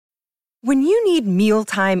When you need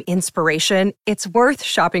mealtime inspiration, it's worth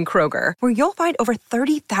shopping Kroger, where you'll find over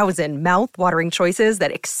 30,000 mouth-watering choices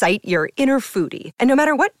that excite your inner foodie. And no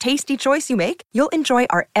matter what tasty choice you make, you'll enjoy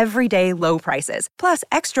our everyday low prices, plus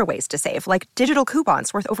extra ways to save, like digital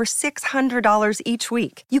coupons worth over $600 each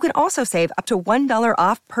week. You can also save up to $1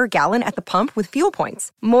 off per gallon at the pump with fuel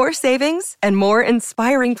points. More savings and more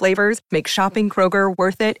inspiring flavors make shopping Kroger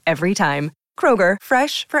worth it every time. Kroger,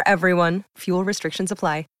 fresh for everyone. Fuel restrictions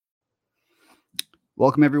apply.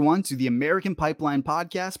 Welcome, everyone, to the American Pipeline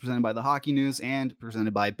Podcast, presented by the Hockey News and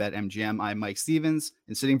presented by BetMGM. I'm Mike Stevens,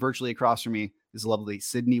 and sitting virtually across from me is lovely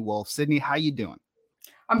Sydney Wolf. Sydney, how you doing?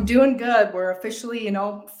 I'm doing good. We're officially,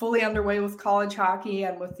 fully underway with college hockey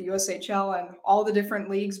and with the USHL, and all the different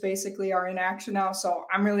leagues basically are in action now. So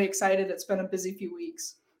I'm really excited. It's been a busy few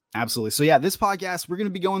weeks. Absolutely. So yeah, this podcast, we're going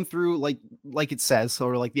to be going through like it says,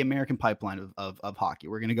 sort of like the American pipeline of hockey.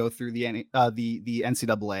 We're going to go through the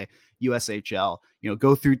NCAA, USHL,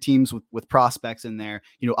 go through teams with prospects in there,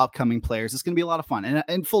 upcoming players. It's going to be a lot of fun.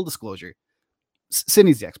 And full disclosure,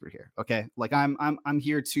 Sydney's the expert here. Okay. Like I'm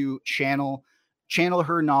here to channel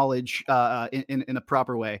her knowledge in a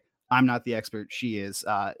proper way. I'm not the expert. She is,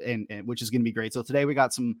 and which is going to be great. So today we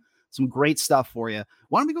got some great stuff for you.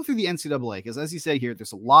 Why don't we go through the NCAA? Because as you said here,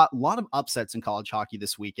 there's a lot of upsets in college hockey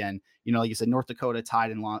this weekend. Like you said, North Dakota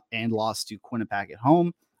tied and lost to Quinnipiac at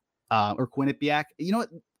home, or Quinnipiac. You know what?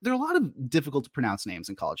 There are a lot of difficult to pronounce names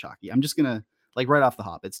in college hockey. I'm just gonna right off the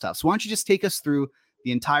hop, it's tough. So why don't you just take us through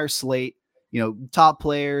the entire slate? Top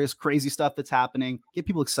players, crazy stuff that's happening. Get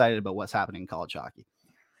people excited about what's happening in college hockey.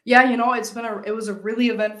 Yeah, it was a really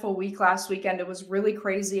eventful week last weekend. It was really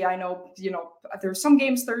crazy. I know, there were some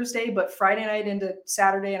games Thursday, but Friday night into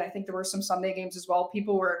Saturday, and I think there were some Sunday games as well.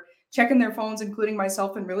 People were checking their phones, including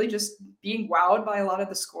myself, and really just being wowed by a lot of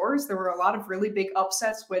the scores. There were a lot of really big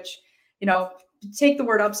upsets, which, take the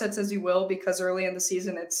word upsets as you will, because early in the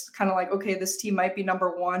season, it's kind of like, okay, this team might be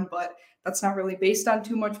number one, but that's not really based on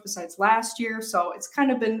too much besides last year. So it's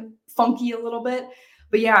kind of been funky a little bit.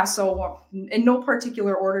 But yeah, so in no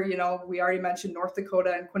particular order, we already mentioned North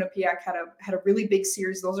Dakota and Quinnipiac had a really big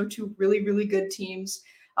series. Those are two really, really good teams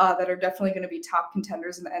that are definitely going to be top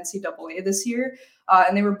contenders in the NCAA this year.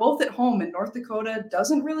 And they were both at home, and North Dakota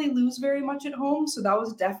doesn't really lose very much at home. So that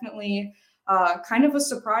was definitely kind of a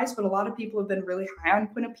surprise, but a lot of people have been really high on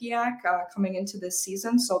Quinnipiac coming into this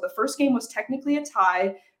season. So the first game was technically a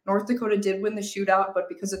tie. North Dakota did win the shootout, but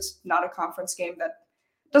because it's not a conference game, that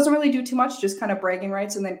doesn't really do too much, just kind of bragging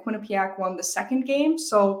rights. And then Quinnipiac won the second game.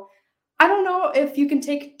 So I don't know if you can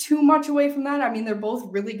take too much away from that. I mean, they're both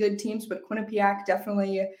really good teams, but Quinnipiac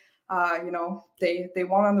definitely, they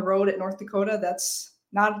won on the road at North Dakota. That's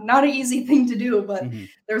not an easy thing to do, but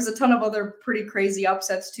there's a ton of other pretty crazy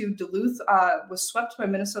upsets too. Duluth was swept by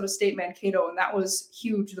Minnesota State Mankato, and that was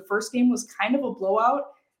huge. The first game was kind of a blowout.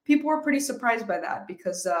 People were pretty surprised by that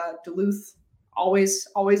because Duluth, always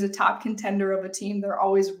a top contender of a team. They're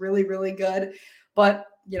always really, really good. But,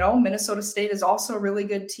 Minnesota State is also a really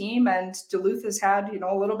good team, and Duluth has had,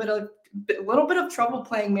 a little bit of trouble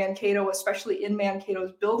playing Mankato, especially in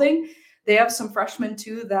Mankato's building. They have some freshmen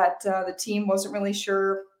too that the team wasn't really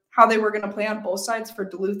sure how they were going to play on both sides for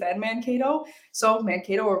Duluth and Mankato. So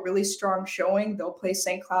Mankato, a really strong showing. They'll play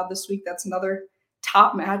St. Cloud this week. That's another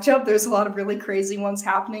top matchup. There's a lot of really crazy ones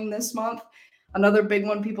happening this month. Another big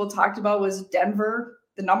one people talked about was Denver,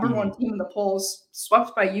 the number one team in the polls,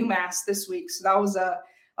 swept by UMass this week. So that was a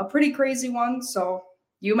pretty crazy one. So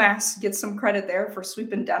UMass gets some credit there for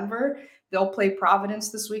sweeping Denver. They'll play Providence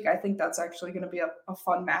this week. I think that's actually going to be a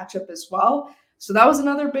fun matchup as well. So that was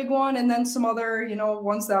another big one. And then some other,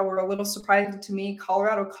 ones that were a little surprising to me.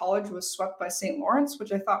 Colorado College was swept by St. Lawrence,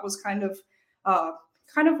 which I thought was kind of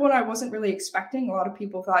what I wasn't really expecting. A lot of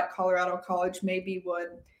people thought Colorado College maybe would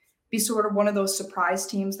be sort of one of those surprise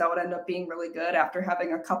teams that would end up being really good after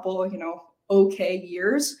having a couple, okay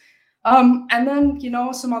years. And then,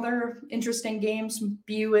 some other interesting games.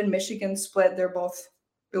 BU and Michigan split. They're both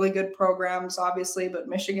really good programs, obviously, but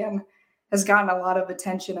Michigan has gotten a lot of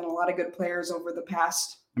attention and a lot of good players over the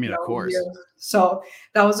past of course. year. So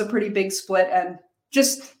that was a pretty big split, and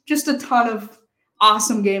just a ton of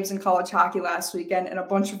awesome games in college hockey last weekend, and a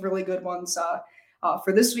bunch of really good ones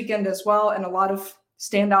for this weekend as well. And a lot of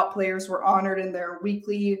standout players were honored in their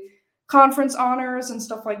weekly conference honors and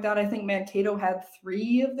stuff like that. I think Mankato had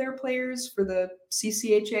 3 of their players for the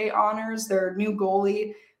CCHA honors. Their new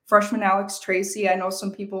goalie, freshman Alex Tracy. I know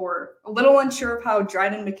some people were a little unsure of how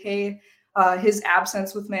Dryden McKay, his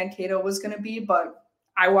absence with Mankato was going to be, but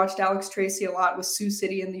I watched Alex Tracy a lot with Sioux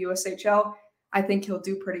City in the USHL. I think he'll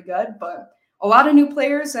do pretty good, but a lot of new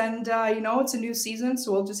players, and it's a new season,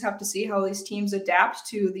 so we'll just have to see how these teams adapt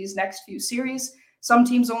to these next few series. Some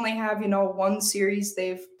teams only have, one series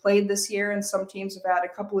they've played this year, and some teams have had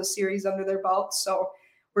a couple of series under their belt. So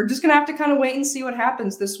we're just going to have to kind of wait and see what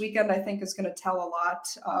happens this weekend. I think is going to tell a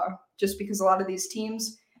lot, just because a lot of these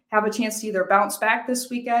teams have a chance to either bounce back this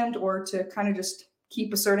weekend or to kind of just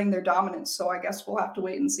keep asserting their dominance. So I guess we'll have to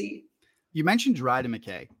wait and see. You mentioned Dryden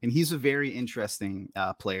McKay, and he's a very interesting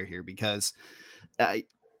player here because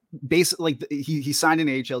basically he signed an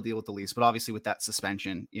AHL deal with the Leafs, but obviously with that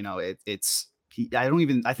suspension, I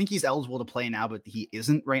think he's eligible to play now, but he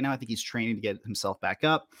isn't right now. I think he's training to get himself back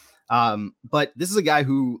up. But this is a guy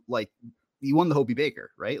who he won the Hobey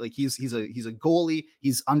Baker, right? Like he's a goalie.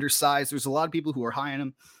 He's undersized. There's a lot of people who are high on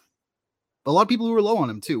him, a lot of people who are low on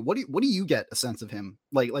him too. What do you get a sense of him?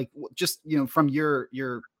 Like just, from your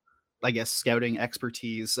I guess scouting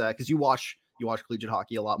expertise, because you watch collegiate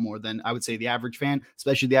hockey a lot more than I would say the average fan,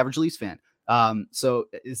 especially the average Leafs fan. So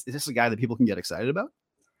is this a guy that people can get excited about?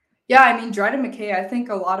 Yeah, I mean, Dryden McKay, I think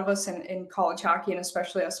a lot of us in college hockey, and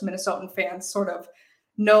especially us Minnesotan fans, sort of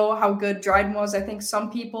know how good Dryden was. I think some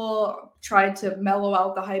people tried to mellow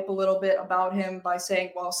out the hype a little bit about him by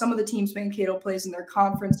saying, well, some of the teams Mankato plays in their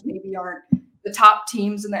conference maybe aren't the top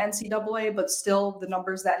teams in the NCAA, but still the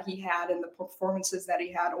numbers that he had and the performances that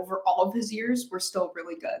he had over all of his years were still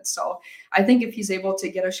really good. So I think if he's able to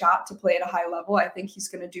get a shot to play at a high level, I think he's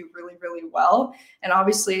going to do really, really well. And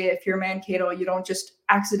obviously, if you're Mankato, you don't just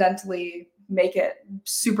accidentally make it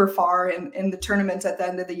super far in the tournament at the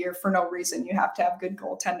end of the year for no reason. You have to have good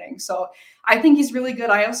goaltending. So I think he's really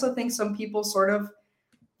good. I also think some people sort of,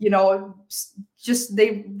 just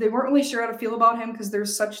they weren't really sure how to feel about him because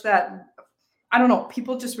there's such that, I don't know,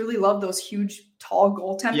 people just really love those huge, tall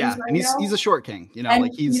goaltenders. Yeah, and he's a short king,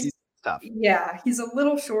 he's tough. Yeah, he's a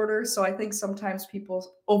little shorter, so I think sometimes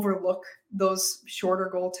people overlook those shorter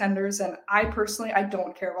goaltenders, and I personally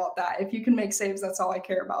don't care about that. If you can make saves, that's all I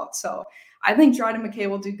care about. So I think Dryden McKay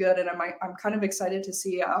will do good, and I'm kind of excited to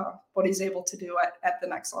see what he's able to do at the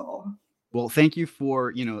next level. Well, thank you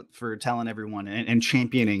for telling everyone and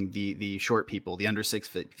championing the short people, the under 6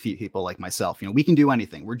 feet people like myself. We can do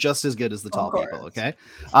anything. We're just as good as the tall people. Okay.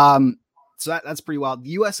 So that's pretty wild.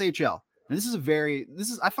 The USHL. And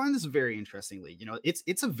I find this a very interesting league.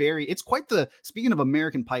 It's quite the, speaking of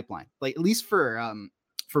American pipeline, like at least for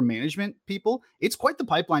management people, it's quite the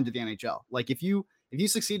pipeline to the NHL. Like if you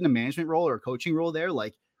succeed in a management role or a coaching role there,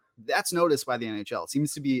 like that's noticed by the NHL. It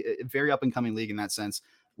seems to be a very up and coming league in that sense.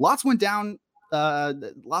 Lots went down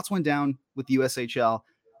with the USHL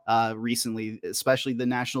recently, especially the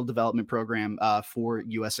National Development Program for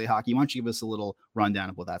USA Hockey. Why don't you give us a little rundown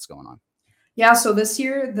of what that's going on? Yeah, so this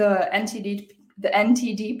year the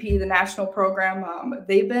NTDP, the national program,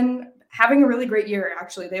 they've been having a really great year.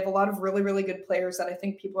 Actually, they have a lot of really, really good players that I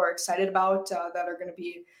think people are excited about that are going to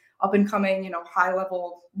be up and coming, high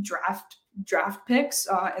level draft picks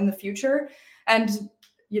in the future. And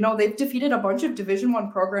they've defeated a bunch of Division I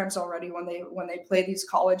programs already when they play these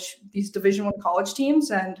Division I college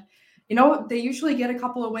teams. And, they usually get a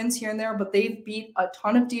couple of wins here and there, but they've beat a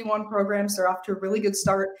ton of D1 programs. They're off to a really good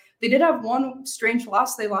start. They did have one strange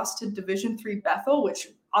loss. They lost to Division III Bethel, which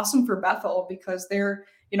awesome for Bethel because they're,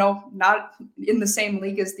 not in the same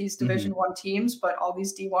league as these Division I teams, but all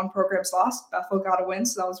these D1 programs lost. Bethel got a win,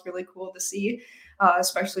 so that was really cool to see,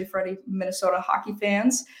 especially for any Minnesota hockey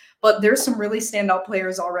fans. But there's some really standout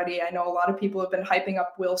players already. I know a lot of people have been hyping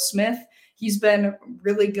up Will Smith. He's been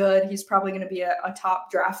really good. He's probably going to be a top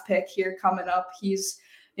draft pick here coming up. He's,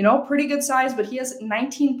 pretty good size, but he has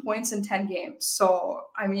 19 points in 10 games. So,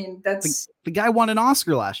 I mean, that's... The guy won an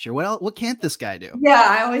Oscar last year. What can't this guy do? Yeah,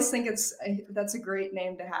 I always think that's a great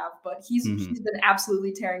name to have, but he's been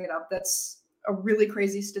absolutely tearing it up. That's a really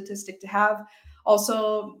crazy statistic to have.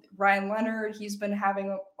 Also, Ryan Leonard, he's been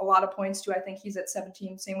having a lot of points too. I think he's at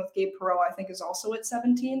 17. Same with Gabe Perreault, I think is also at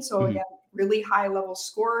 17. So again, really high level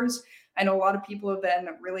scorers. I know a lot of people have been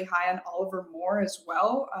really high on Oliver Moore as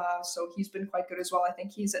well. So he's been quite good as well. I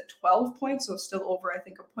think he's at 12 points, so still over, I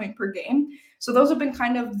think, a point per game. So those have been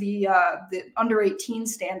kind of the under 18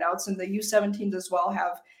 standouts, and the U17s as well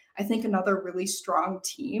have, I think, another really strong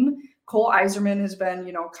team. Cole Iserman has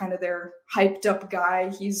been, kind of their hyped up guy.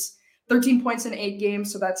 He's 13 points in 8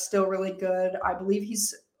 games, so that's still really good. I believe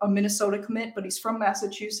he's a Minnesota commit, but he's from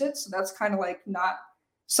Massachusetts, so that's kind of like not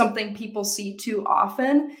something people see too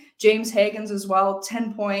often. James Hagens as well,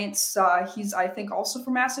 10 points. He's, I think, also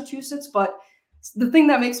from Massachusetts, but the thing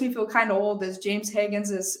that makes me feel kind of old is James Hagens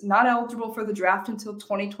is not eligible for the draft until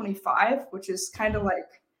 2025, which is kind of like,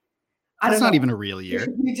 That's not even a real year.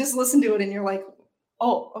 You just listen to it and you're like,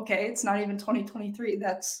 oh, okay, it's not even 2023.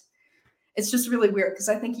 it's just really weird because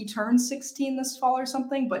I think he turned 16 this fall or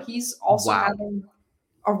something, but he's also having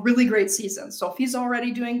a really great season. So if he's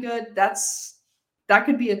already doing good, that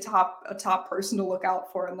could be a top person to look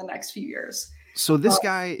out for in the next few years. So this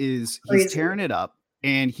guy he's tearing it up,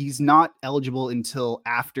 and he's not eligible until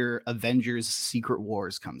after Avengers Secret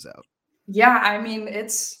Wars comes out. Yeah, I mean,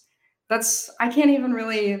 I can't even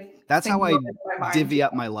really. That's how I divvy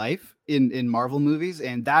up my life in Marvel movies,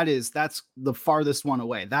 and that's the farthest one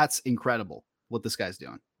away. That's incredible what this guy's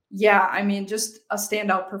doing. Yeah, I mean, just a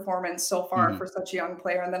standout performance so far for such a young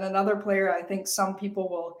player. And then another player, I think some people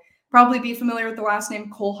will probably be familiar with the last name,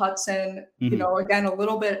 Cole Hudson. You know, again, a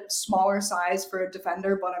little bit smaller size for a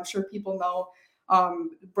defender, but I'm sure people know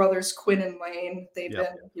brothers Quinn and Lane. They've been,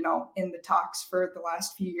 you know, in the talks for the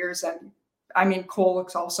last few years. And I mean, Cole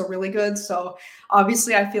looks also really good. So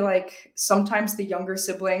obviously I feel like sometimes the younger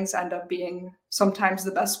siblings end up being sometimes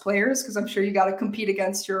the best players, because I'm sure you got to compete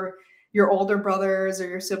against your older brothers or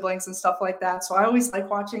your siblings and stuff like that. So I always like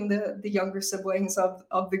watching the younger siblings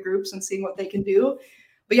of the groups and seeing what they can do.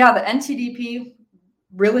 But yeah, the NTDP,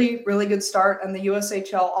 really, really good start. And the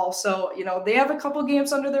USHL also, you know, they have a couple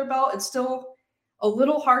games under their belt. It's still a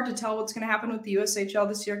little hard to tell what's going to happen with the USHL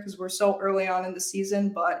this year because we're so early on in the season,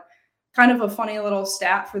 but kind of a funny little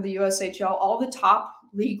stat for the USHL. All the top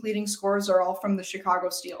league leading scorers are all from the Chicago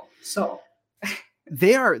Steel. So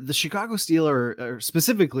the Chicago Steel or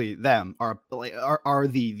specifically them are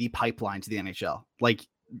the pipeline to the NHL.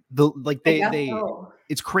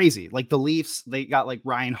 It's crazy. Like the Leafs, they got like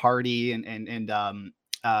Ryan Hardy and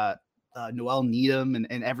Noel Needham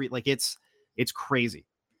and every, like, it's crazy.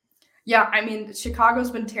 Yeah, I mean, Chicago's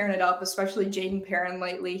been tearing it up, especially Jaden Perrin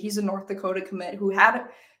lately. He's a North Dakota commit who had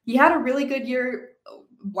a really good year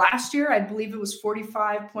last year. I believe it was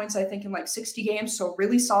 45 points, I think, in like 60 games. So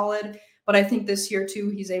really solid. But I think this year too,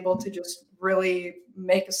 he's able to just really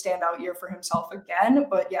make a standout year for himself again.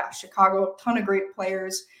 But yeah, Chicago, a ton of great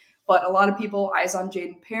players, but a lot of people eyes on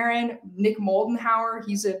Jaden Perrin. Nick Moldenhauer,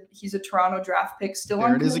 he's a Toronto draft pick, still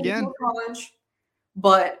on college,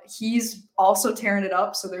 but he's also tearing it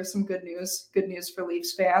up. So there's some good news for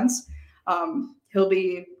Leafs fans. He'll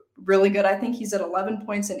be really good. I think he's at 11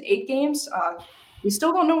 points in 8 games. We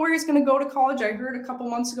still don't know where he's going to go to college. I heard a couple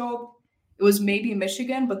months ago it was maybe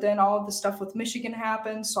Michigan, but then all of the stuff with Michigan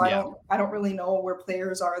happened. So I don't really know where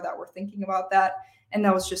players are that were thinking about that. And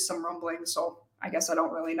that was just some rumbling. So I guess I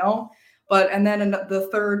don't really know. And then the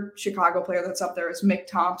third Chicago player that's up there is Mick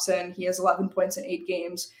Thompson. He has 11 points in 8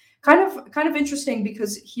 games. Kind of interesting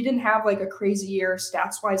because he didn't have like a crazy year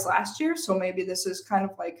stats wise last year. So maybe this is kind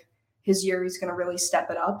of like his year. He's going to really step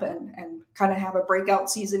it up and kind of have a breakout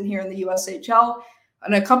season here in the USHL.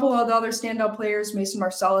 And a couple of the other standout players, Mason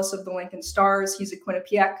Marcellus of the Lincoln Stars. He's a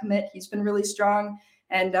Quinnipiac commit. He's been really strong.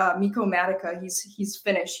 And Mikko Matica, he's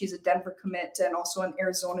Finnish. He's a Denver commit and also an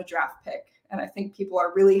Arizona draft pick. And I think people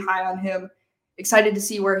are really high on him. Excited to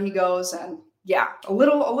see where he goes. And yeah, a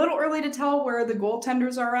little early to tell where the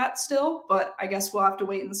goaltenders are at still, but I guess we'll have to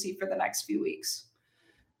wait and see for the next few weeks.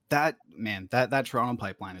 That Toronto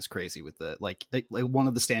pipeline is crazy with the like one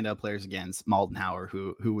of the standout players again, Moldenhauer,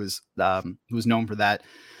 who was known for that.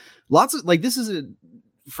 Lots of like, this is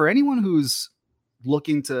for anyone who's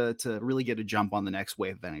looking to really get a jump on the next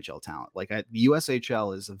wave of NHL talent. Like the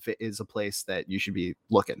USHL is a place that you should be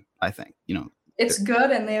looking. I think, you know, it's good,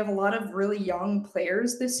 and they have a lot of really young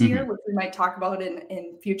players this year, which we might talk about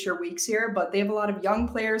in future weeks here. But they have a lot of young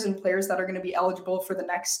players and players that are going to be eligible for the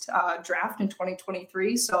next draft in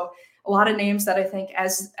 2023. So a lot of names that I think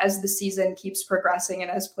as the season keeps progressing and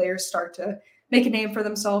as players start to make a name for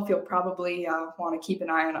themselves, you'll probably want to keep an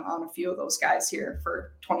eye on a few of those guys here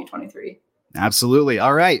for 2023. Absolutely.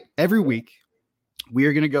 All right. Every week we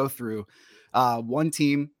are going to go through one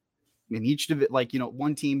team in each of it, like, you know,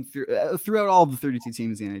 one team throughout all the 32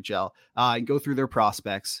 teams in the NHL, and go through their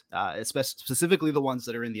prospects, specifically the ones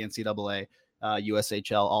that are in the NCAA,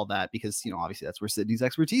 USHL, all that, because, you know, obviously that's where Sydney's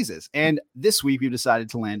expertise is. And this week we've decided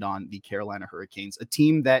to land on the Carolina Hurricanes, a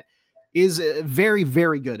team that is very,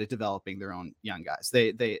 very good at developing their own young guys.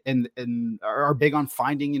 They are big on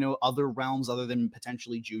finding, you know, other realms other than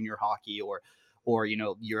potentially junior hockey or, you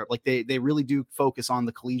know, Europe. Like they really do focus on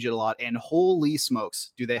the collegiate a lot, and holy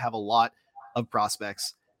smokes, do they have a lot of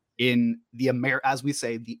prospects in the as we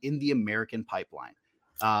say, in the American pipeline.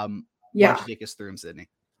 Why don't you take us through them, Sydney?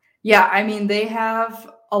 Yeah, I mean, they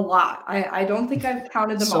have a lot. I don't think I've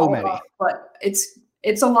counted them all up, but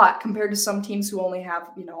it's a lot compared to some teams who only have,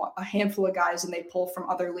 you know, a handful of guys and they pull from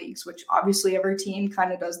other leagues, which obviously every team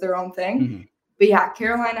kind of does their own thing. But yeah,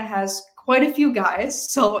 Carolina has quite a few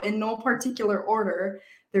guys. So in no particular order,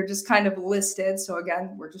 they're just kind of listed. So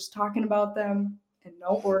again, we're just talking about them. in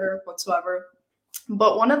no order whatsoever.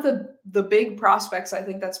 But one of the big prospects I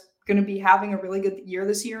think that's going to be having a really good year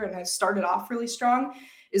this year and has started off really strong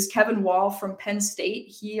is Kevin Wall from Penn State.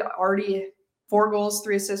 He already 4 goals,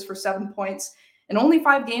 3 assists for 7 points and only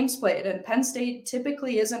 5 games played. And Penn State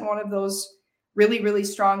typically isn't one of those really, really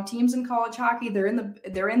strong teams in college hockey. They're in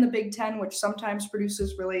the Big Ten, which sometimes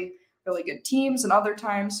produces really, really good teams. And other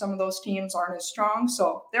times some of those teams aren't as strong.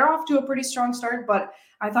 So they're off to a pretty strong start. But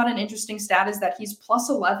I thought an interesting stat is that he's plus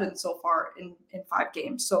 11 so far in 5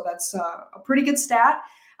 games. So that's a pretty good stat.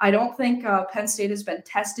 I don't think Penn State has been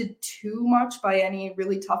tested too much by any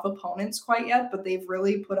really tough opponents quite yet, but they've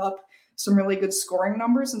really put up some really good scoring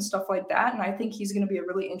numbers and stuff like that. And I think he's going to be a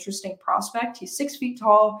really interesting prospect. He's 6 feet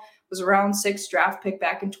tall, was around 6 draft pick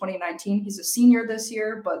back in 2019. He's a senior this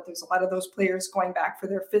year, but there's a lot of those players going back for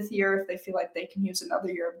their 5th year if they feel like they can use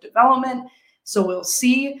another year of development. So we'll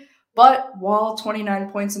see. But Wall,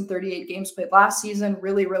 29 points in 38 games played last season,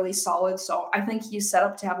 really, really solid. So I think he's set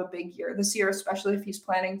up to have a big year this year, especially if he's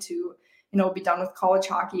planning to, be done with college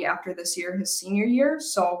hockey after this year, his senior year.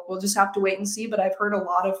 So we'll just have to wait and see. But I've heard a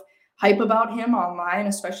lot of hype about him online,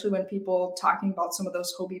 especially when people talking about some of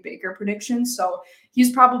those Hobie Baker predictions. So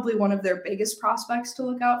he's probably one of their biggest prospects to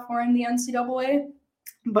look out for in the NCAA.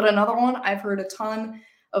 But another one I've heard a ton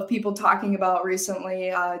of people talking about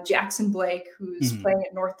recently, Jackson Blake, who's playing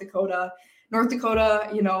at North Dakota. North Dakota,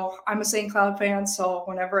 I'm a St. Cloud fan, so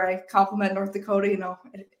whenever I compliment North Dakota,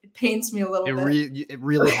 it pains me a little bit. It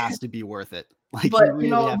really has to be worth it. But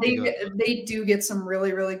they do get some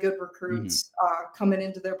really, really good recruits coming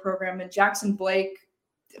into their program. And Jackson Blake,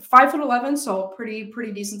 5'11", so pretty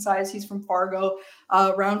decent size. He's from Fargo,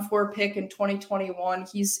 round 4 pick in 2021.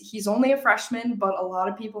 He's only a freshman, but a lot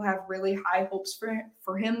of people have really high hopes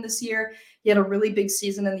for him this year. He had a really big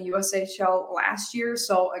season in the USHL last year.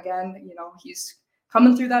 So again, he's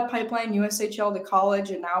coming through that pipeline, USHL to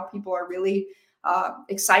college, and now people are really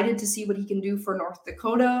excited to see what he can do for North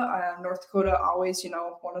Dakota. North Dakota always,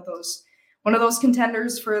 one of those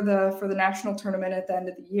contenders for the national tournament at the end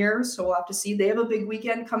of the year. So we'll have to see. They have a big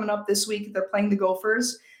weekend coming up this week. They're playing the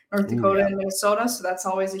Gophers, North Dakota and Minnesota. So that's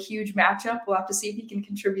always a huge matchup. We'll have to see if he can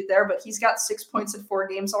contribute there. But he's got 6 points in 4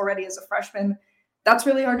 games already as a freshman. That's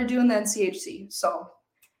really hard to do in the NCHC. So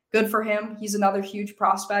good for him. He's another huge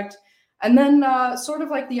prospect. And then sort of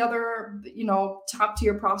like the other, top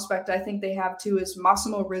tier prospect I think they have too is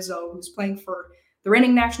Massimo Rizzo, who's playing for the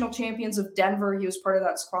reigning national champions of Denver. He was part of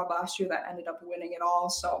that squad last year that ended up winning it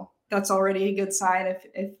all. So that's already a good sign.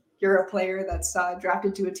 If you're a player that's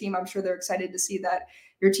drafted to a team, I'm sure they're excited to see that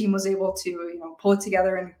your team was able to, pull it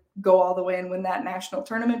together and go all the way and win that national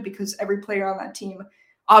tournament, because every player on that team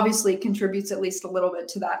obviously contributes at least a little bit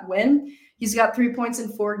to that win. He's got 3 points in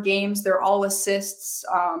 4 games. They're all assists.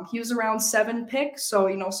 He was around 7 picks. So,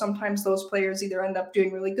 sometimes those players either end up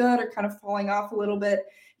doing really good or kind of falling off a little bit.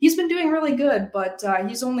 He's been doing really good, but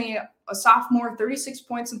he's only a sophomore, 36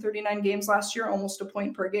 points in 39 games last year, almost a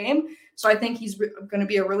point per game. So I think he's going to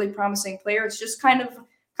be a really promising player. It's just kind of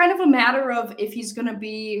a matter of if he's going to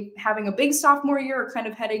be having a big sophomore year or kind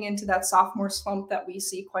of heading into that sophomore slump that we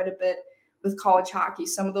see quite a bit with college hockey.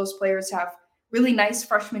 Some of those players have really nice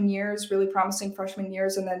freshman years, really promising freshman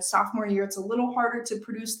years, and then sophomore year, it's a little harder to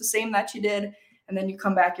produce the same that you did, and then you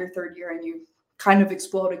come back your 3rd year and you kind of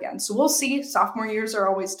explode again. So we'll see. Sophomore years are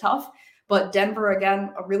always tough, but Denver,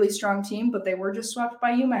 again, a really strong team, but they were just swept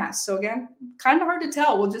by UMass. So again, kind of hard to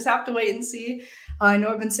tell. We'll just have to wait and see. I know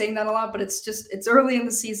I've been saying that a lot, but it's early in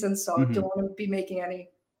the season, so don't want to be making any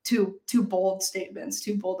too bold statements,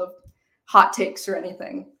 too bold of hot takes or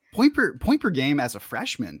anything. Point per game as a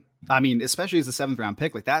freshman. I mean, especially as a 7th round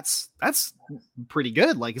pick, like that's pretty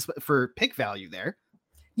good. Like for pick value there.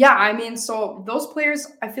 Yeah, I mean, so those players,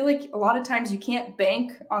 I feel like a lot of times you can't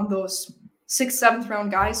bank on those 6th, 7th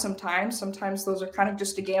round guys. Sometimes those are kind of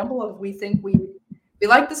just a gamble of we think we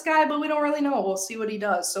like this guy, but we don't really know. We'll see what he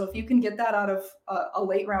does. So if you can get that out of a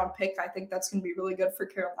late round pick, I think that's going to be really good for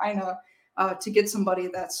Carolina to get somebody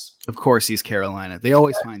that's. Of course, he's Carolina. They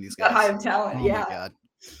always find these guys. High of talent, oh yeah. My God.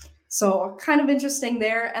 So kind of interesting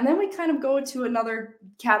there. And then we kind of go to another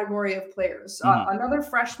category of players. Another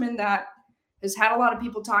freshman that has had a lot of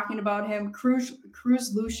people talking about him, Cruz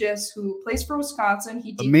Lucius, who plays for Wisconsin.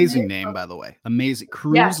 Amazing name, by the way. Amazing.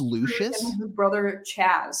 Cruz Lucius? Cruz and his brother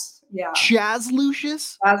Chaz. Yeah. Chaz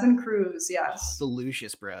Lucius? Chaz and Cruz, yes. The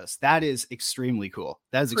Lucius bros. That is extremely cool.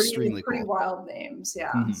 That is extremely cool. Pretty wild names,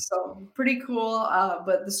 yeah. So pretty cool.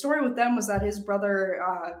 But the story with them was that his brother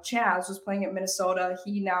Chaz was playing at Minnesota.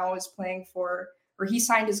 He now is playing he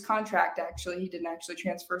signed his contract, actually. He didn't actually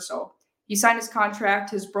transfer, so he signed his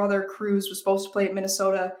contract. His brother Cruz was supposed to play at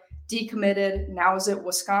Minnesota, decommitted, now is at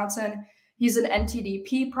Wisconsin. He's an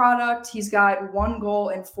NTDP product. He's got 1 goal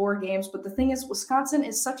in 4 games. But the thing is, Wisconsin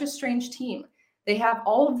is such a strange team. They have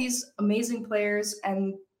all of these amazing players,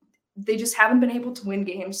 and they just haven't been able to win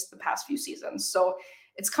games the past few seasons. So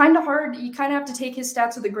it's kind of hard. You kind of have to take his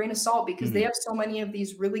stats with a grain of salt because they have so many of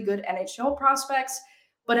these really good NHL prospects.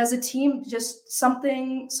 But as a team, just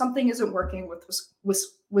something isn't working with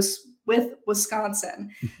Wisconsin.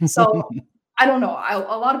 So I don't know.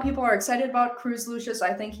 A lot of people are excited about Cruz Lucius.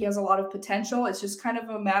 I think he has a lot of potential. It's just kind of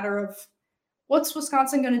a matter of what's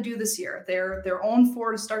Wisconsin going to do this year. They're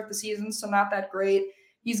 0-4 to start the season, so not that great.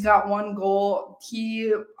 He's got 1 goal.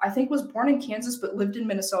 He, I think, was born in Kansas but lived in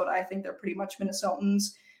Minnesota. I think they're pretty much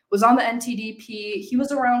Minnesotans. Was on the NTDP. He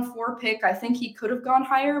was around 4 pick. I think he could have gone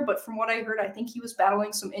higher, but from what I heard, I think he was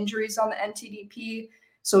battling some injuries on the NTDP,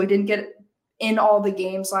 so he didn't get in all the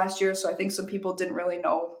games last year. So I think some people didn't really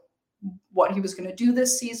know what he was going to do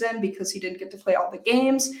this season because he didn't get to play all the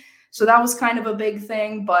games. So that was kind of a big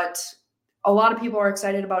thing, but a lot of people are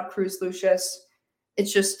excited about Cruz Lucius.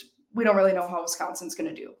 It's just, we don't really know how Wisconsin's going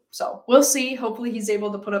to do. So we'll see. Hopefully he's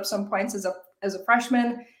able to put up some points as a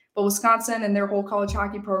freshman, but Wisconsin and their whole college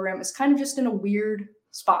hockey program is kind of just in a weird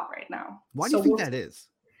spot right now. Why do you think that is?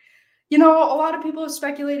 You know, a lot of people have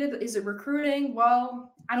speculated, is it recruiting?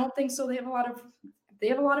 Well, I don't think so. They have a lot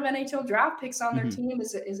of NHL draft picks on their team.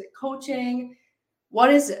 Is it coaching?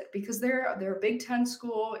 What is it? Because they're a Big Ten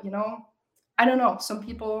school, you know. I don't know. Some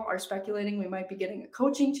people are speculating we might be getting a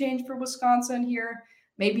coaching change for Wisconsin here,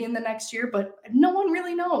 maybe in the next year, but no one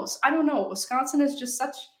really knows. I don't know. Wisconsin is just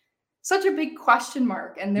such a big question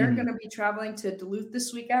mark, and they're going to be traveling to Duluth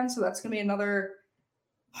this weekend, so that's going to be another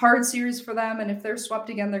hard series for them. And if they're swept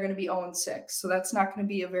again, they're going to be 0-6. So that's not going to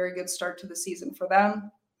be a very good start to the season for them.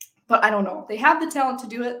 But I don't know. They have the talent to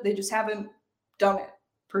do it. They just haven't done it,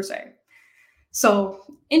 per se. So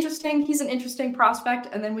interesting. He's an interesting prospect.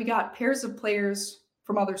 And then we got pairs of players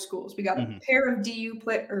from other schools. We got a pair of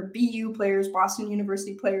BU players, Boston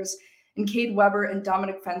University players, and Cade Weber and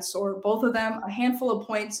Dominic Fensor. Both of them, a handful of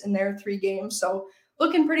points in their 3 games. So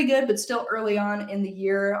looking pretty good, but still early on in the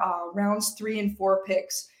year, rounds 3 and 4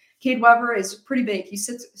 picks. Cade Weber is pretty big. He's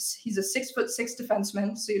a 6'6"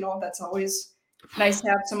 defenseman. So, you know, that's always nice to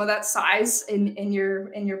have some of that size in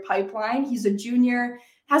your pipeline. He's a junior,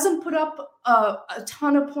 hasn't put up a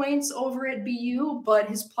ton of points over at BU, but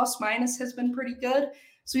his plus minus has been pretty good.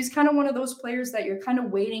 So he's kind of one of those players that you're kind of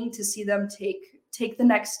waiting to see them take the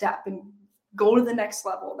next step and go to the next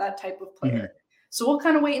level, that type of player. So we'll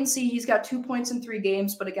kind of wait and see. He's got 2 points in 3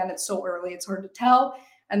 games, but again, it's so early, it's hard to tell.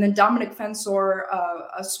 And then Dominic Fensor,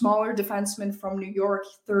 a smaller defenseman from New York,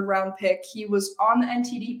 3rd round pick. He was on the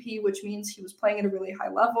NTDP, which means he was playing at a really high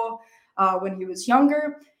level when he was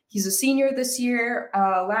younger. He's a senior this year.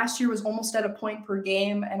 Last year was almost at a point per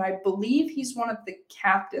game, and I believe he's one of the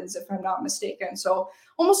captains, if I'm not mistaken. So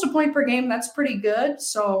almost a point per game, that's pretty good.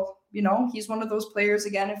 So, you know, he's one of those players,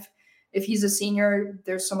 again, if he's a senior,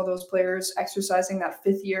 there's some of those players exercising that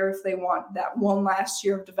 5th year if they want that one last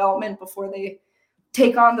year of development before they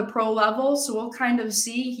take on the pro level. So we'll kind of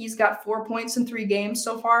see. He's got 4 points in 3 games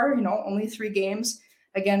so far, you know, only 3 games.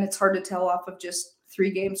 Again, it's hard to tell off of just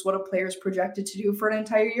 3 games what a player is projected to do for an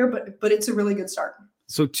entire year, but it's a really good start.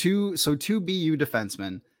 So two BU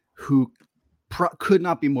defensemen who could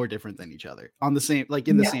not be more different than each other on the same, like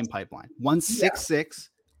in the same pipeline. One's 6'6",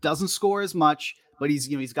 doesn't score as much, but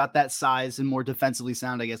he's got that size and more defensively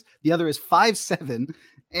sound, I guess. The other is 5'7"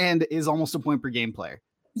 and is almost a point per game player.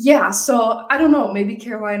 Yeah, so I don't know. Maybe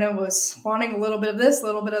Carolina was wanting a little bit of this, a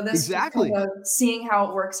little bit of this. Exactly. Kind of seeing how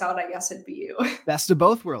it works out, I guess, at BU. Best of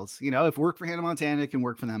both worlds. You know, if it worked for Hannah Montana, it can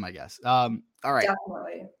work for them, I guess. All right.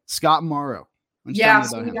 Definitely. Scott Morrow. Yeah,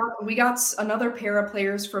 so we got another pair of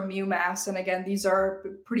players from UMass. And again, these are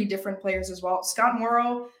pretty different players as well. Scott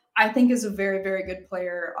Morrow, I think, is a very, very good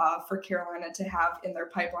player for Carolina to have in their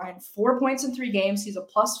pipeline. 4 points in 3 games. He's a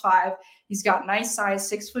 +5. He's got nice size,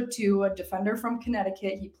 6'2", a defender from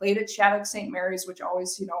Connecticut. He played at Shattuck St. Mary's, which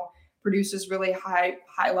always, you know, produces really high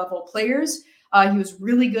level players. He was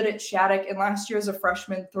really good at Shattuck, and last year as a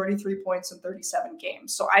freshman, 33 points in 37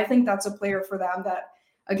 games. So I think that's a player for them that,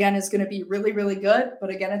 again, is going to be really, really good. But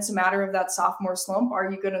again, it's a matter of that sophomore slump. Are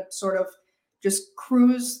you going to sort of just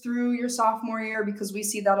cruise through your sophomore year? Because we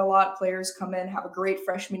see that a lot. Players come in, have a great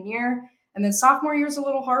freshman year, and then sophomore year is a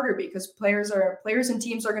little harder because players and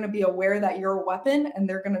teams are going to be aware that you're a weapon, and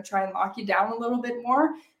they're going to try and lock you down a little bit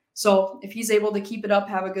more. So if he's able to keep it up,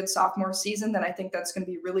 have a good sophomore season, then I think that's going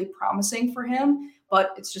to be really promising for him.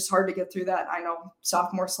 But it's just hard to get through that, I know,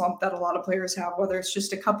 sophomore slump that a lot of players have, whether it's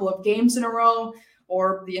just a couple of games in a row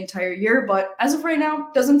or the entire year. But as of right now,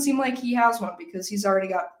 doesn't seem like he has one because he's already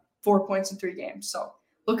got 4 points in 3 games. So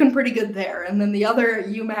looking pretty good there. And then the other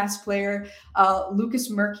UMass player, Lucas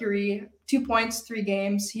Mercury, 2 points, 3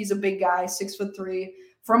 games. He's a big guy, 6'3",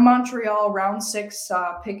 from Montreal, round 6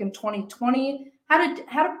 pick in 2020.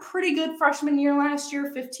 Had a pretty good freshman year last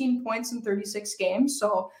year, 15 points in 36 games.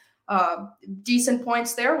 So decent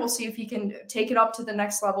points there. We'll see if he can take it up to the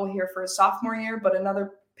next level here for his sophomore year. But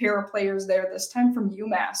another pair of players there, this time from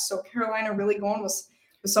UMass. So Carolina really going with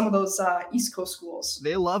some of those East Coast schools.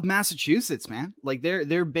 They love Massachusetts, man. Like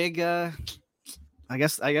they're big. I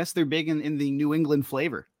guess they're big in the New England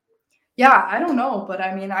flavor. Yeah, I don't know, but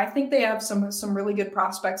I mean, I think they have some really good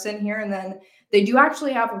prospects in here, and then they do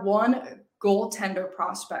actually have one goaltender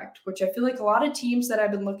prospect, which I feel like a lot of teams that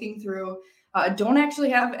I've been looking through don't actually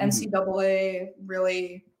have NCAA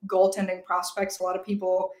really goaltending prospects. A lot of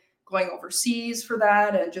people going overseas for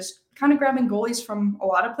that and just kind of grabbing goalies from a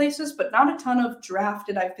lot of places, but not a ton of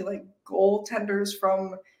drafted, I feel like, goaltenders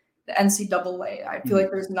from the NCAA. I feel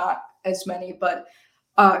like there's not as many, but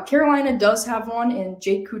Carolina does have one in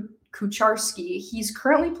Jake Kucharski. He's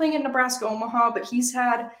currently playing at Nebraska Omaha, but he's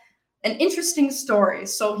had an interesting story.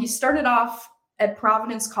 So he started off at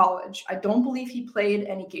Providence College. I don't believe he played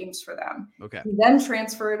any games for them. Okay. He then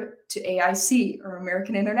transferred to AIC, or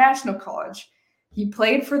American International College. He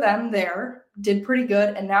played for them there, did pretty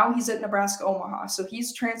good, and now he's at Nebraska Omaha. So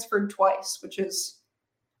he's transferred twice, which is,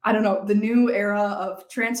 I don't know, the new era of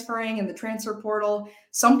transferring and the transfer portal.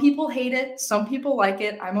 Some people hate it. Some people like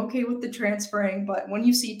it. I'm okay with the transferring, but when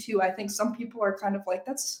you see two, I think some people are kind of like,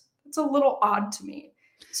 that's a little odd to me.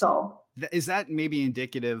 So is that maybe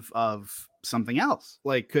indicative of something else?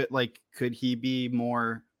 Like, could he be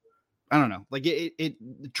more, I don't know, like it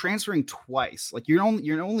transferring twice, like you're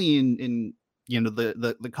only in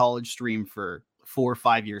the college stream for 4 or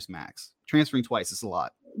 5 years max. Transferring twice is a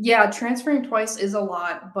lot. Yeah, transferring twice is a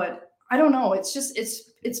lot, but I don't know. It's just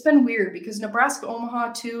it's been weird because Nebraska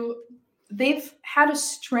Omaha too, they've had a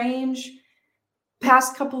strange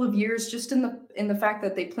past couple of years just in the fact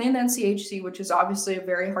that they play in the NCHC, which is obviously a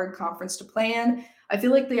very hard conference to play in. I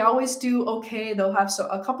feel like they always do okay. They'll have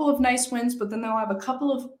a couple of nice wins, but then they'll have a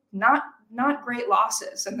couple of not great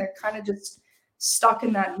losses, and they're kind of just stuck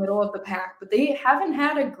in that middle of the pack. But they haven't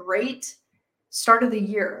had a great start of the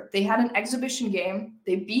year. They had an exhibition game.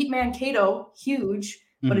 They beat Mankato, huge,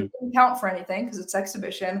 but it didn't count for anything because it's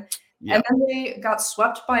exhibition. Yep. And then they got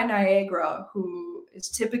swept by Niagara, who is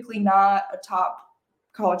typically not a top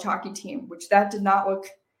college hockey team, which that did not look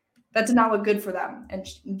good for them. And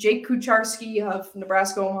Jake Kucharski of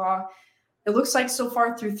Nebraska Omaha, it looks like so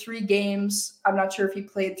far through 3 games, I'm not sure if he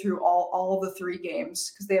played through all of the 3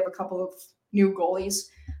 games because they have a couple of new goalies.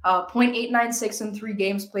 0.896 in 3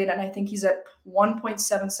 games played, and I think he's at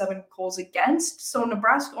 1.77 goals against. So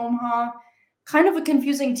Nebraska Omaha, kind of a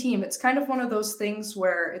confusing team. It's kind of one of those things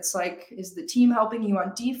where it's like, is the team helping you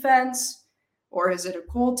on defense, or is it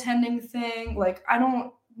a goaltending thing? Like,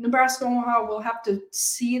 Nebraska Omaha will have to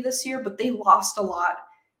see this year, but they lost a lot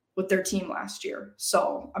with their team last year.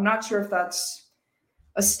 So I'm not sure if that's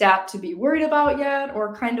a stat to be worried about yet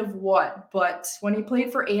or kind of what, but when he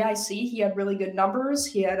played for AIC, he had really good numbers.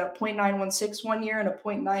 He had a 0.916 one year and a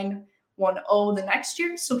 0.910 the next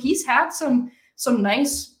year. So he's had some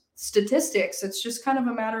nice statistics. It's just kind of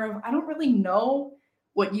a matter of, I don't really know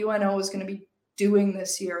what UNO is going to be doing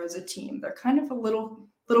this year as a team. They're kind of a little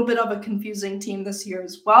bit of a confusing team this year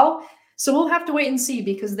as well. So we'll have to wait and see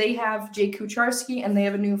because they have Jake Kucharski and they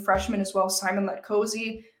have a new freshman as well, Simon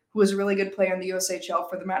Letkozy, who was a really good player in the USHL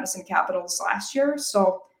for the Madison Capitals last year.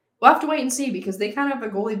 So we'll have to wait and see because they kind of have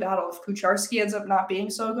a goalie battle. If Kucharski ends up not being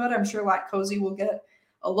so good, I'm sure Latkozy will get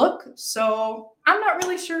a look. So I'm not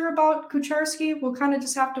really sure about Kucharski. We'll kind of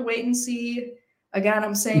just have to wait and see. Again,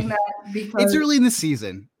 I'm saying that because it's early in the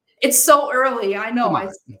season. It's so early. I know. I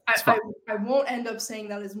won't end up saying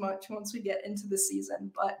that as much once we get into the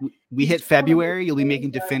season. But we hit February, you'll be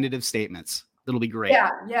making definitive statements. It'll be great.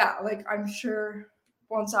 Yeah. Like I'm sure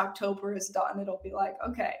once October is done, it'll be like,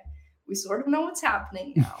 okay, we sort of know what's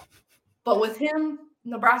happening now. But with him,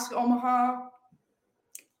 Nebraska Omaha,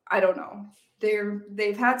 I don't know.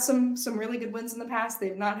 They've had some really good wins in the past.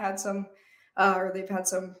 They've not had or they've had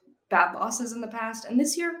some bad losses in the past. And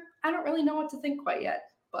this year, I don't really know what to think quite yet.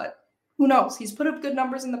 But who knows? He's put up good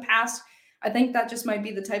numbers in the past. I think that just might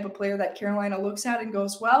be the type of player that Carolina looks at and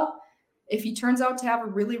goes, well, if he turns out to have a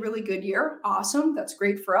really, really good year, awesome. That's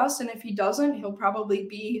great for us. And if he doesn't, he'll probably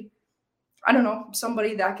be, I don't know,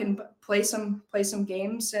 somebody that can play some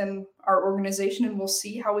games in our organization, and we'll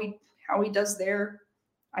see how he does there,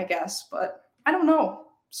 I guess. But I don't know.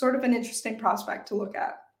 Sort of an interesting prospect to look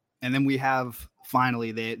at. And then we have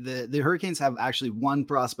finally the Hurricanes have actually one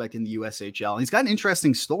prospect in the USHL. And he's got an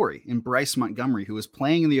interesting story in Bryce Montgomery, who was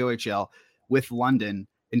playing in the OHL with London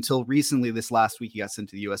until recently. This last week, he got sent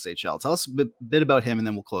to the USHL. Tell us a bit about him, and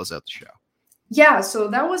then we'll close out the show. Yeah, so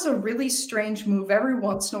that was a really strange move. Every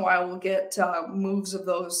once in a while, we'll get moves of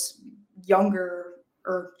those younger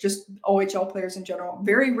or just OHL players in general.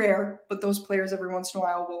 Very rare, but those players every once in a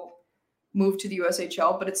while will move to the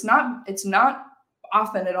USHL. But it's not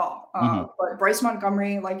often at all. But Bryce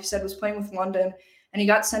Montgomery, like you said, was playing with London, and he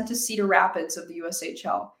got sent to Cedar Rapids of the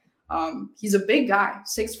USHL. He's a big guy,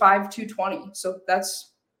 6'5", 220. So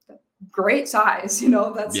that's great size.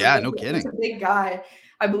 No kidding. He's a big guy.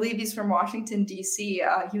 I believe he's from Washington, D.C.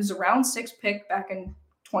 He was a round 6 pick back in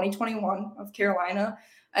 2021 of Carolina.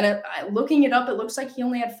 And looking it up, it looks like he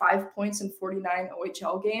only had 5 points in 49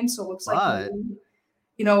 OHL games. So it looks like,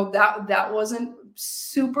 that wasn't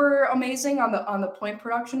super amazing on the point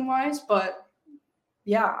production wise. But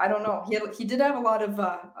yeah, I don't know. He did have a lot of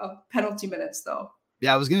penalty minutes though.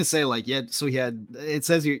 Yeah, I was going to say it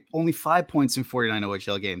says here only 5 points in 49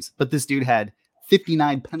 OHL games, but this dude had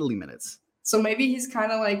 59 penalty minutes. So maybe he's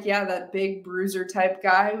kind of like, that big bruiser type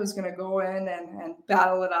guy who's going to go in and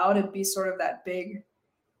battle it out and be sort of that big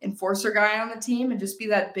enforcer guy on the team and just be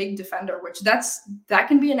that big defender, which that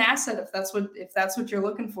can be an asset if that's what you're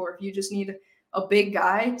looking for. If you just need a big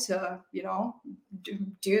guy to,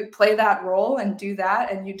 play that role and do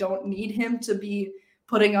that, and you don't need him to be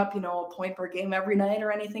putting up, a point per game every night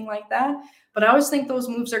or anything like that. But I always think those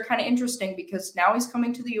moves are kind of interesting because now he's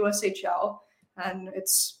coming to the USHL, and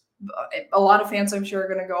it's a lot of fans I'm sure are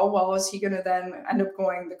going to go, well, is he going to then end up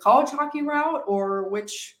going the college hockey route, or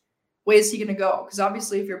which way is he going to go? Because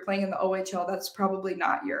obviously if you're playing in the OHL, that's probably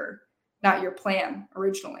not your plan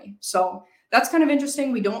originally. So that's kind of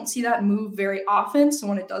interesting. We don't see that move very often. So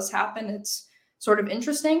when it does happen, it's sort of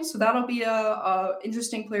interesting. So that'll be a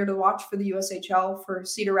interesting player to watch for the USHL for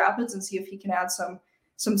Cedar Rapids and see if he can add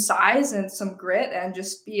some size and some grit and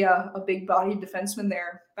just be a big bodied defenseman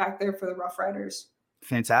back there for the Rough Riders.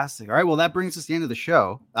 Fantastic. All right. Well, that brings us to the end of the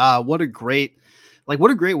show. What a great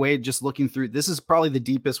way just looking through. This is probably the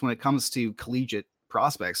deepest when it comes to collegiate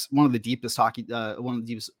prospects. One of the deepest one of the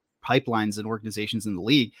deepest pipelines and organizations in the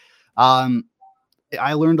league.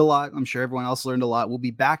 I learned a lot. I'm sure everyone else learned a lot. We'll be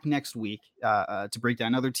back next week to break down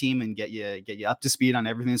another team and get you up to speed on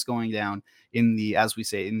everything that's going down in the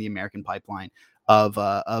American pipeline of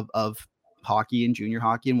hockey and junior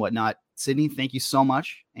hockey and whatnot. Sydney, thank you so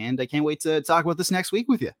much. And I can't wait to talk about this next week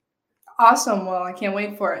with you. Awesome. Well, I can't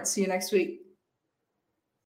wait for it. See you next week.